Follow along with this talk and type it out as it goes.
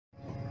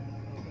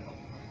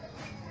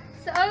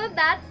So,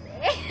 that's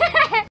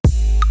it.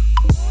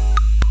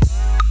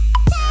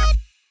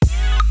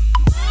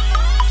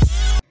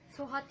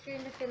 So hot here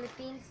in the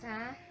Philippines,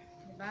 ha?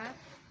 Diba?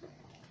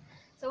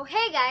 So,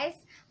 hey guys!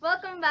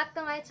 Welcome back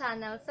to my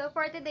channel. So,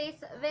 for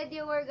today's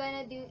video, we're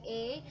gonna do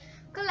a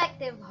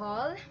collective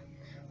haul.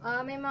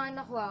 May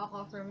mga nakuha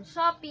ako from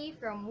Shopee,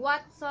 from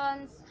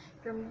Watsons,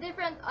 from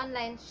different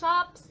online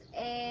shops,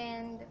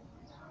 and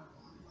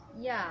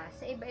yeah,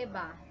 sa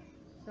iba-iba.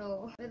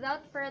 So,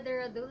 without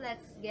further ado,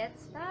 let's get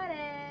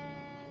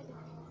started!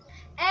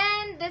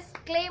 And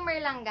disclaimer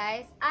lang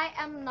guys, I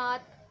am not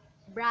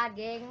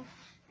bragging.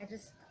 I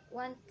just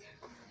want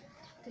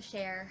to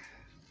share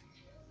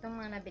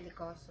itong mga nabili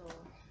ko. So,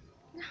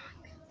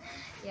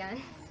 yan.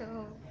 So,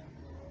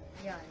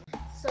 yan.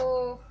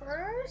 So,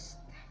 first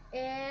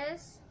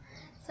is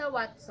sa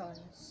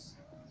Watsons.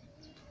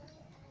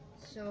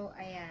 So,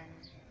 ayan.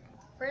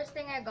 First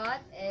thing I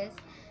got is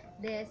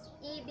this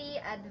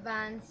ED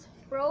Advanced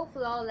Pro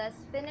Flawless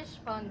Finish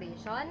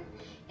Foundation.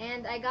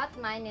 And I got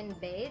mine in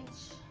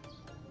beige.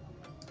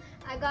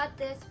 I got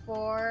this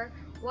for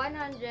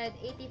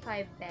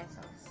 185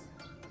 pesos.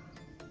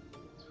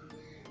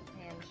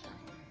 Ayan siya.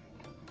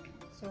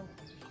 So,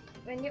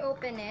 when you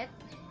open it,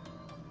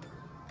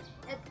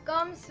 it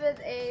comes with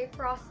a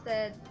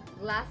frosted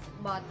glass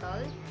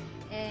bottle.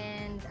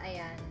 And,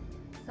 ayan,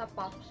 sa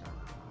pump siya.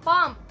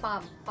 Pump,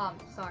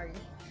 sorry.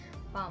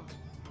 Pump.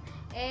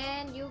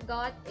 And you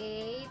got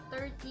a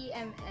 30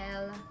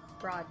 ml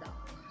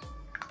product.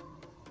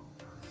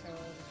 So,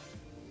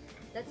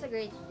 that's a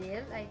great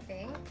deal, I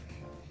think.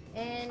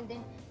 And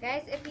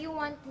guys, if you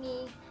want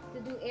me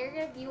to do a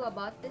review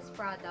about this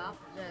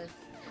product, just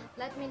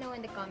let me know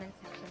in the comment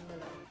section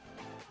below.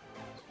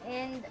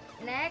 And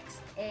next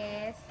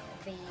is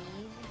the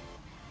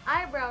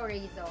eyebrow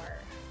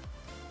razor.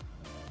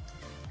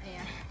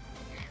 Ayan.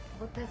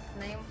 Butas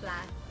na yung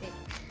plastic.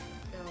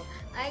 So,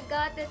 I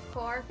got it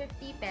for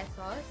 50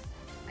 pesos.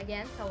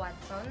 Again, sa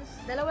Watsons.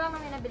 Dalawa lang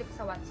naman nabili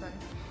ko sa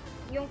Watsons.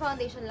 Yung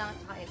foundation lang at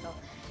saka ito.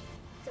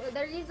 So,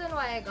 the reason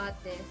why I got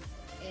this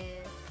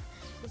is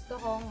gusto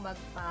kong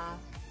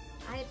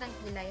kahit ang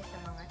kilay sa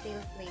mga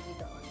sales lady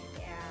doon.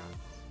 Kaya,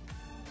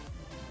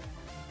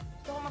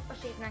 gusto kong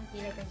magpa-shape ng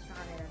kilay kasi sa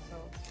kanila. So,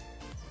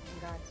 I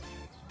got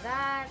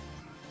that.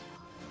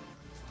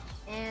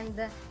 And,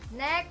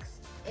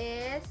 next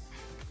is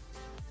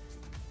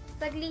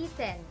sa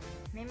Glisten.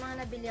 May mga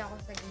nabili ako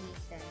sa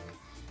Glisten.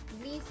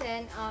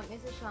 Glisten,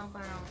 isa siyang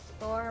parang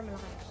store,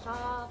 malaking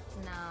shop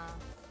na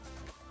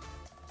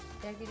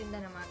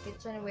nagtitinda ng mga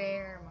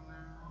kitchenware, mga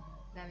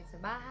gamit sa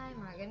bahay,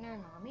 mga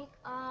ganun, mga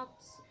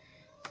make-ups.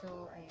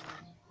 So,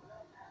 ayan.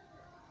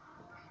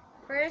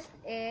 First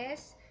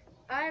is,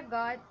 I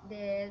got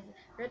this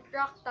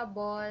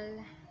retractable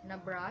na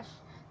brush.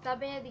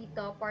 Sabi niya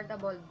dito,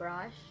 portable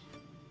brush.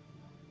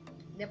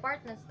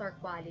 Department store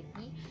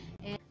quality.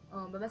 And,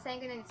 babasahin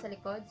ko na dito sa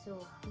likod.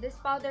 So, this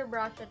powder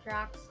brush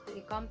attracts to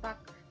a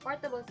compact,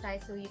 portable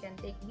size so you can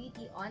take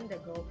beauty on the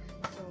go.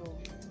 So,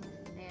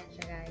 ayan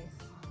siya guys.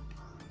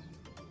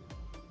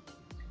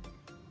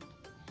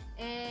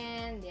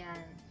 And,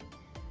 yan.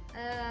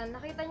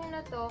 Nakita nyo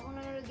na to, kung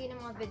nanonood kayo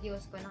ng mga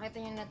videos ko,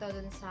 nakita nyo na to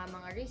dun sa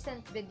mga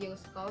recent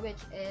videos ko, which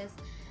is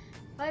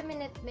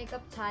 5-minute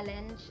makeup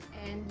challenge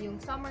and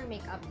yung summer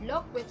makeup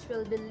look, which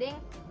will be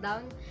linked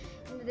down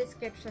in the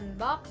description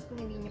box kung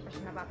hindi nyo pa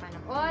siya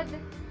napapanood.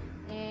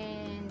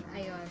 And,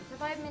 ayun,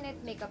 sa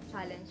 5-minute makeup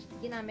challenge,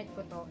 ginamit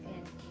ko to,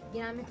 and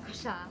ginamit ko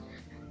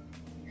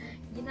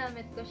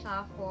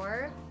siya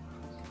for,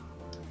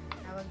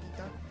 tawag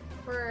dito,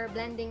 for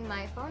blending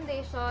my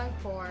foundation,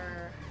 for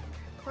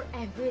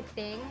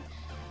everything.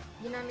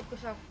 Ginamit ko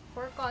siya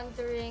for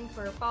contouring,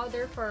 for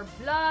powder, for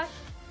blush.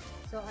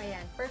 So,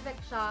 ayan.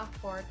 Perfect siya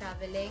for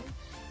traveling.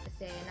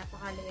 Kasi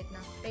napakaliit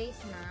ng space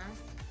na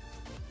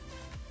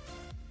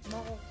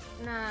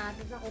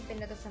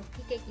sasakupin na to sa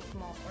kikikip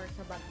mo or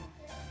sa bag mo.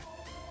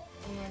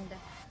 And,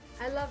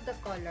 I love the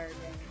color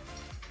din.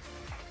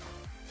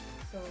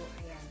 So,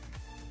 ayan.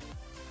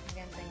 Ang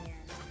ganda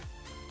niyan.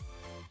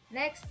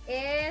 Next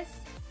is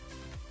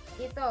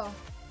ito.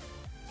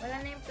 Wala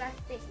na yung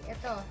plastic.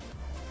 Ito.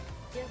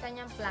 Yung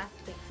kanyang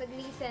plastic. Sa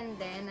Glisten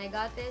din. I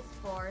got this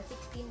for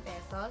 16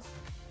 pesos.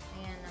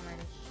 Ayan naman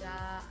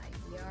siya.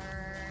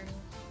 Ayan.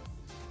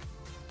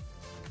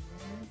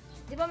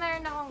 Di ba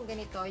meron akong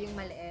ganito? Yung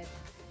maliit.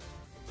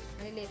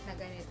 Maliliit na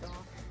ganito.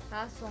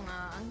 Kaso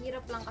nga, ang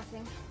hirap lang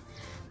kasing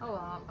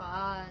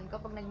hawakan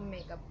kapag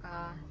nag-makeup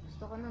ka.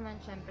 Gusto ko naman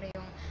syempre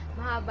yung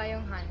mahaba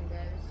yung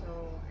handle.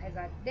 So, I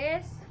got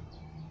this.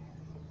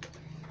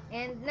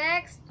 And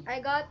next,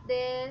 I got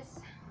this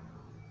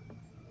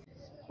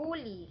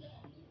pulley.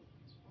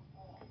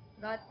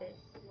 Got this.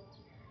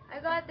 I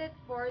got it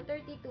for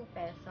 32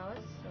 pesos.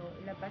 So,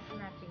 ilabas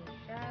natin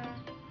siya.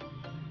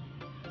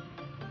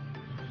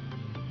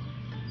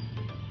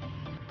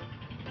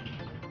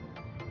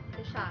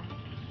 Ito siya.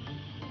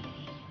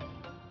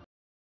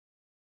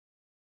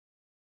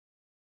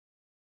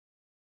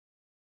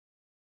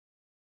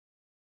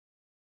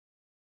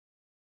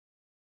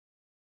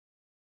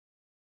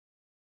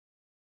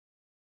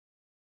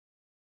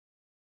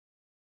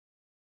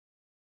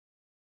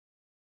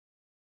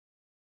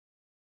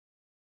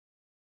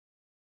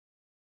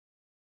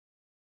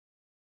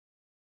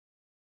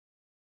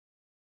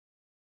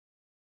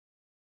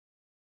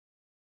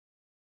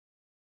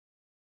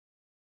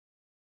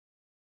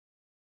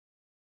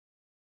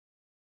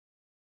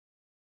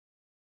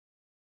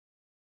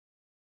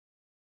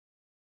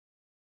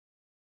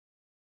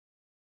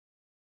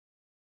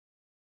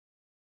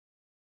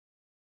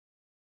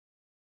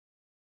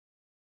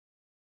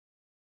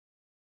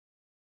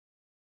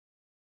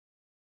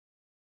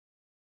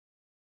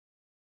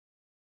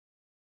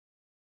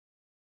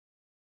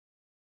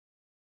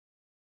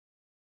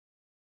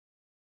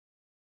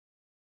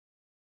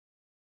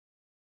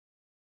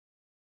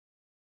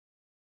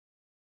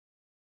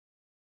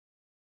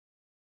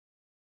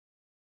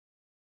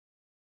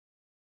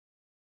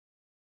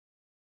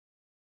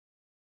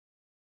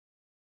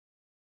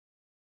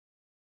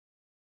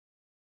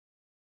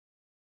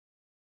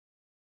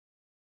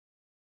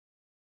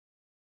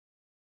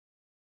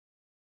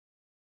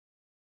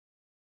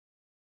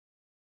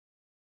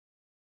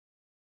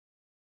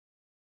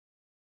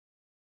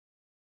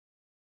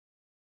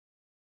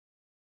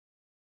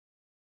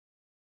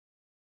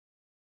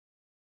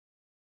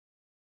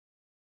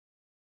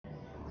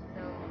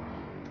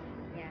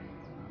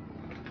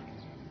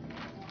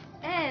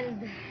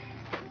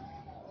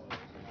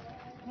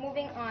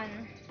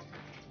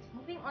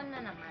 Moving on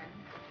na naman.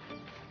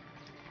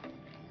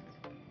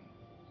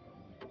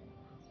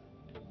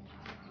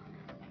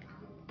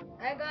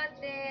 I got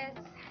this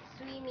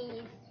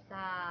Swimmies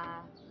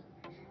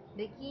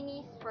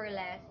Bikinis for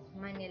Less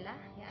Manila.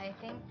 Yeah, I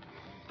think.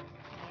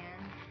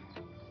 Ayan.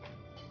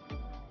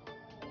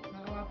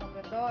 Nagawa ko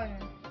ba doon?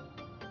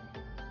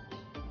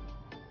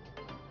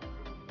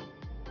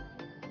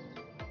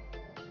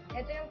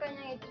 Ito yung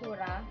kanyang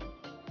itsura.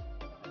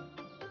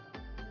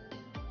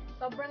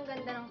 Sobrang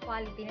ganda ng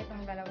quality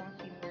nitong dalawang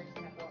swimwears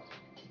na to.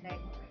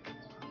 Like,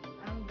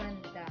 ang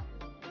ganda.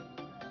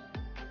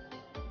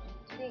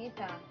 Ito yung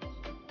isa.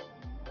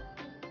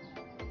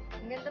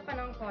 Ang ganda pa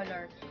ng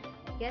color.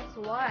 Guess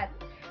what?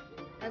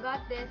 I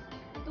got this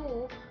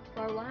 2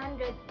 for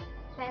 100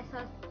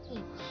 pesos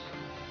each.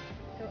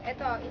 So,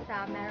 ito,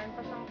 isa, meron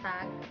pa siyang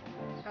tag.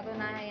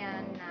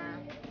 Katunayan na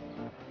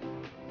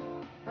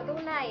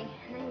patunay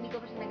na hindi ko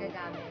pa siya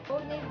nagagamit.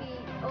 Old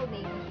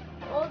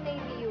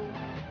Navy yung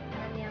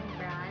ano niyang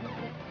brand.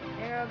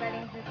 Pero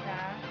galing siya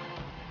sa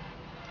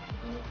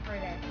Bikinis for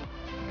Less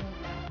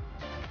Manila.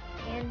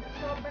 And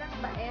sobrang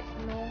bait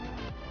nung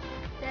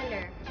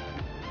seller.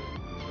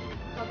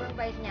 Sobrang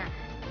bait niya.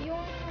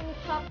 Yung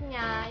shop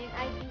niya, yung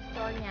IG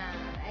store niya,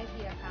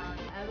 IG account,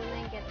 I will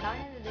link it down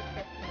in the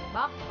description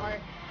box or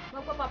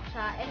magpapop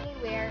siya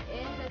anywhere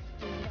in the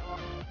screen. So,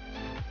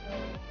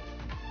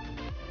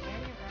 yan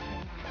yung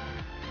aking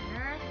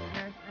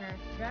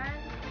nurse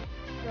brand.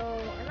 So,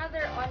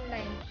 another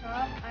online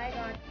shop, I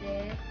got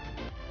this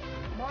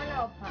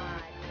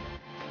Monopod.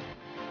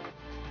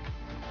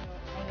 So,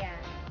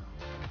 ayan.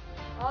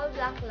 All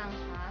black lang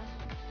siya.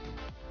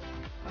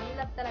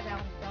 Love talaga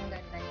ako dito. Ang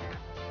ganda niya.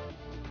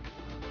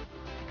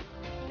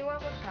 Kinuha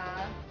ko siya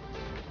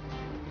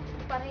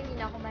para hindi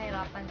na ako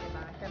mahirapan,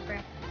 diba? Siyempre,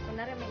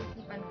 kunwari may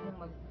isipan kong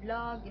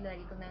mag-vlog,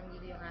 ilalagay ko na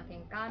dito yung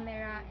aking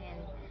camera,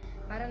 and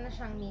para na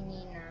siyang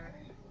mini na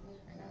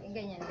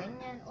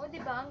ganyan-ganyan. O,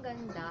 diba? Ang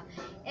ganda.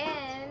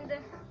 And,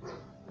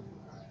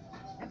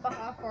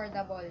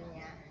 napaka-affordable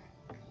niya.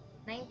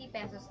 90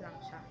 pesos lang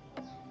siya.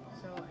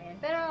 So, ayan.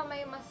 Pero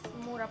may mas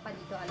mura pa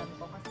dito, alam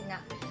ko. Kasi nga,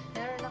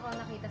 meron ako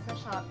nakita sa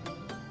Shopee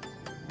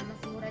na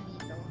mas mura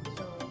dito.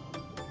 So,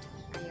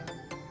 ayun.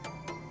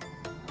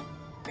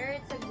 Pero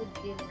it's a good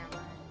deal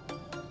naman.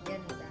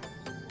 Ganda.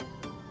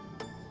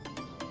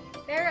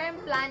 Pero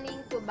I'm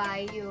planning to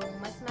buy yung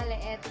mas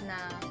maliit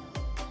na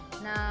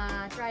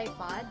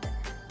tripod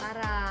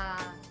para,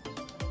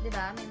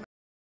 diba, may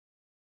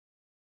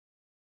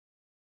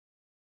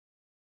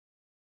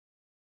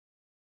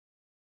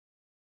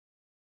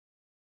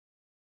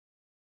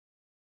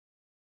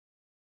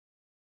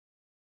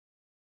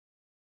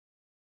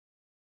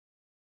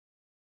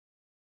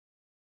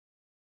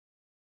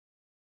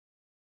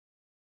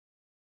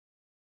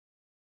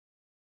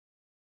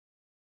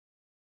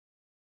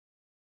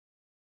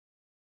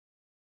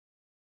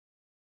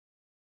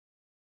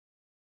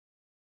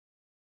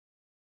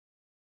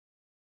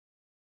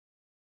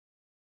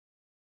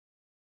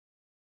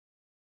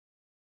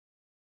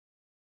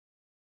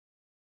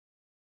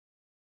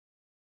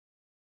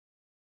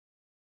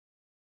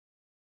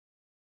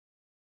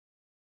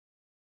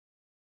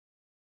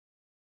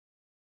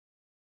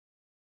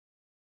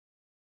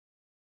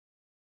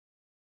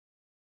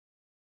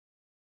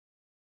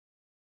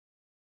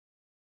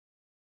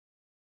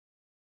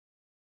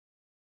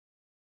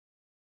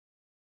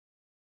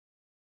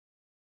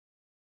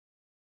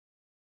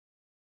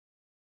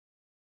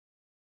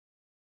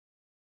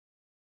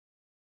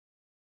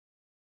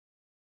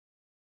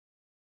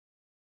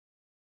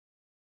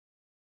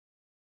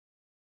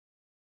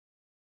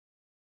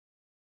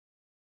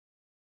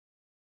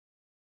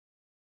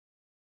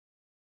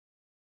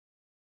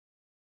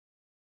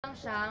lang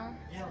siyang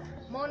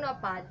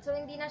monopod. So,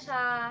 hindi na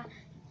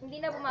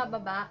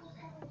bumababa.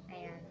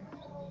 Ayan.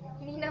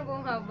 Hindi na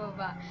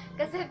bumababa.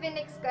 Kasi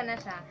pinix ko na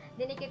siya.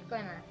 Dinikit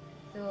ko na.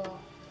 So,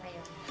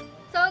 ayun.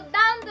 So,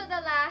 down to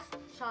the last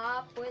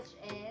shop, which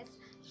is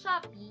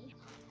Shopee.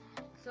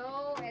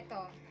 So,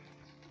 eto.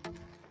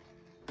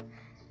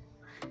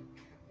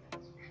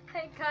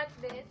 I got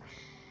this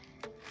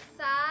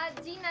sa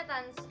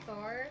Ginatan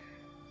store.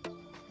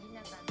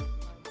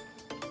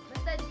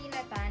 Basta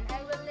Ginatan.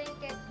 I will link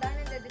it down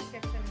in the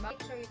description box.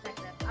 Make sure you check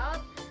that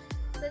out.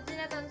 Sa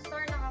Ginatan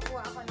store,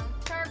 nakakuha ako ng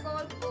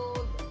charcoal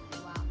gold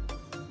wax.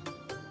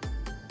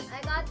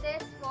 I got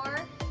this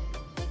for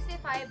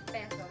 65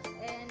 pesos.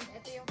 And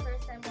ito yung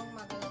first time kong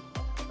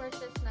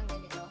mag-purchase ng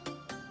ganito.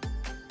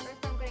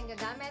 First time ko rin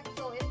gagamit.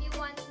 So, if you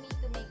want me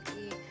to make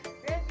a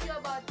review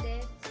about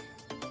this,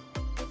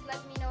 just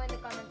let me know in the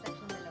comment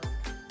section below.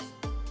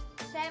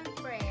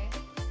 Siyempre,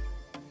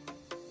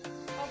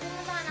 pag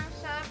pumunta ka ng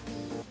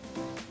Shopee,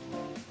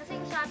 kasi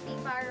yung Shopee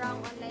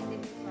parang online din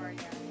store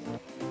yan.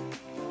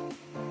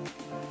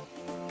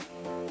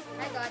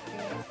 I got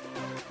this.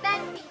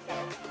 10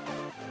 pieces.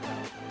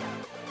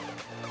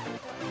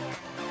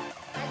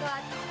 I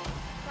got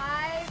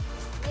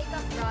 5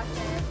 makeup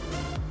brushes.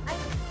 I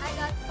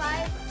got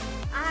 5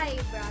 eye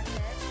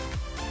brushes.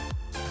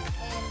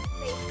 And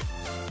face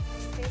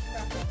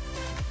brushes.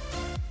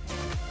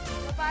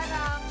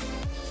 parang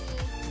mini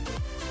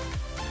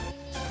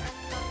ano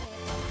lang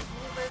ito,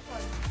 mini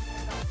version.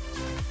 Ito.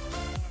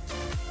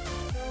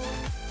 So,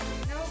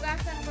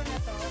 nahugasan ko na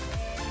to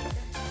and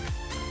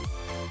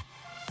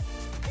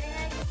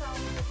trinay ko sa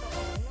akong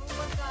totoo. Nung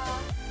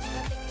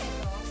pagka-dating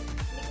nito,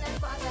 tignan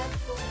ko agad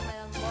kung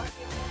malambot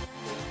yung kanyang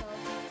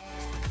bristles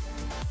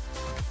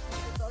and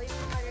totoo yung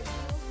mga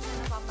reviews na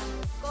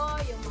napapanood ko,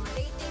 yung mga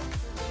ratings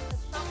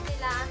sa shop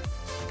nila.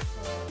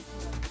 So,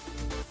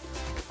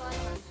 ito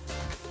naman.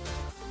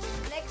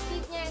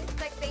 Next-exceed niya yung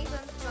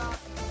expectations ko.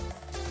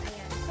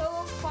 Ayan.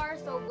 So far,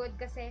 so good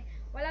kasi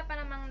wala pa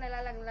namang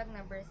nalalaglag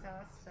na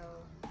bristles. So,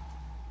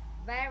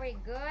 very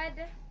good.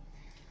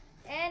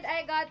 And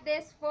I got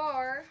this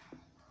for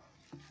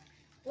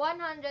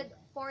 140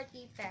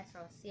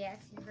 pesos.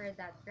 Yes, you heard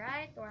that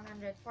right.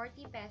 140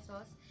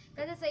 pesos.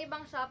 Kasi sa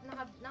ibang shop,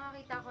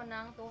 nakakita ko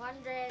ng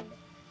 200,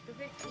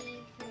 250,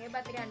 yung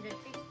iba 350,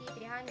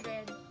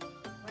 300,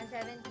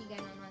 170,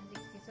 ganun,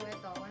 160. So,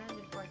 ito,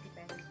 140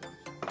 pesos lang.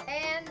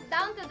 And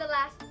down to the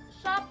last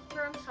shop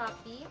from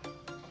Shopee.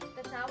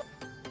 Ito siya.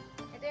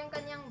 Ito yung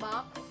kanyang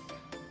box.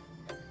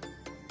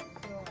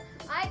 So,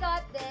 I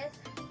got this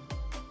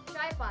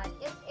tripod.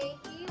 It's a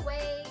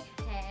 3-way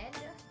head.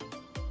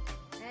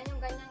 Ayan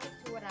yung ganyang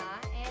itsura.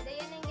 And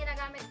ayan yung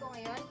ginagamit ko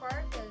ngayon for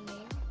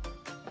filming.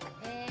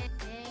 And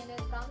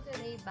it comes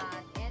with a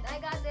bat. And I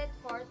got it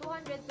for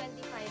 225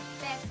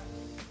 pesos.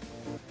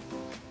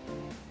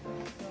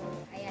 So,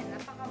 ayan,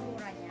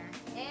 napakamura niya.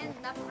 And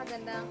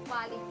napakaganda ng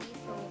quality.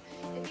 So,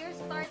 if you're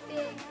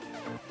starting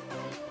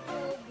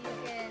YouTube, you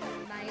can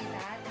buy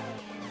that.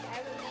 And I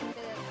will link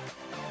the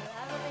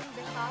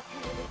shop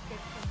in the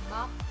description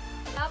box.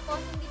 Tapos,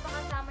 hindi pa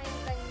kasama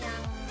yung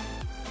kanyang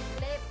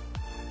clip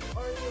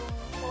or yung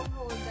phone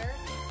holder.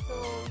 So,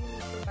 you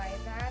need to buy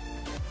that.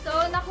 So,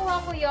 nakuha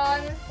ko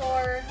yon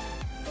for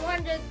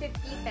 250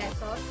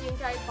 pesos. Yung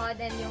tripod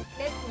and yung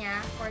clip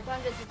niya for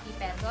 250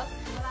 pesos.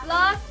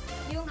 Plus,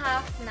 yung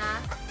half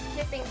na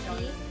shipping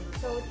fee.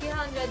 So,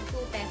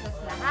 302 pesos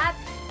lahat.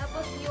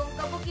 Tapos, yung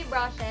Kabuki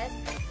brushes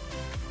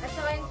at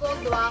saka yung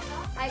gold wax,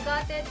 I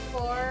got it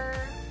for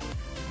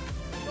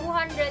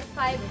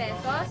 205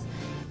 pesos.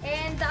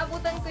 And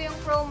naabutan ko yung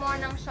promo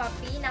ng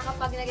Shopee na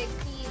kapag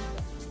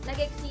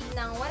nag-exceed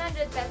ng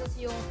 100 pesos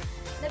yung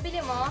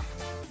nabili mo,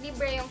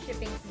 libre yung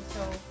shipping fee.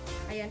 So,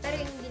 ayun. Pero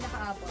hindi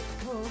nakaabot.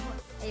 So,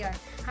 ayun.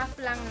 Half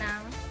lang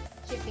ng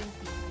shipping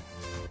fee.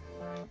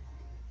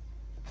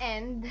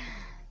 And,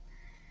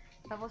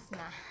 tapos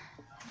na.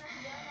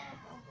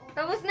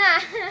 Tapos na!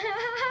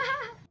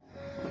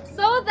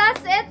 So,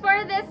 that's it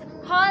for this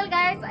haul,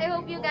 guys. I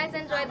hope you guys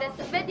enjoyed this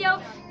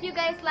video. If you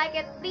guys like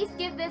it, please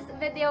give this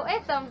video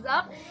a thumbs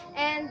up.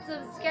 And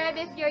subscribe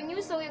if you're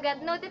new so you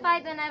get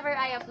notified whenever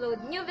I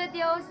upload new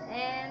videos.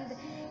 And,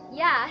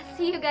 yeah,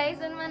 see you guys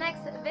in my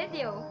next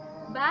video.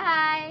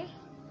 Bye!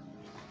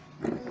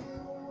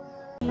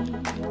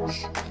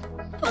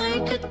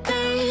 We could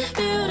be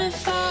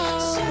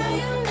beautiful.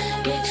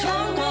 Get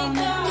drunk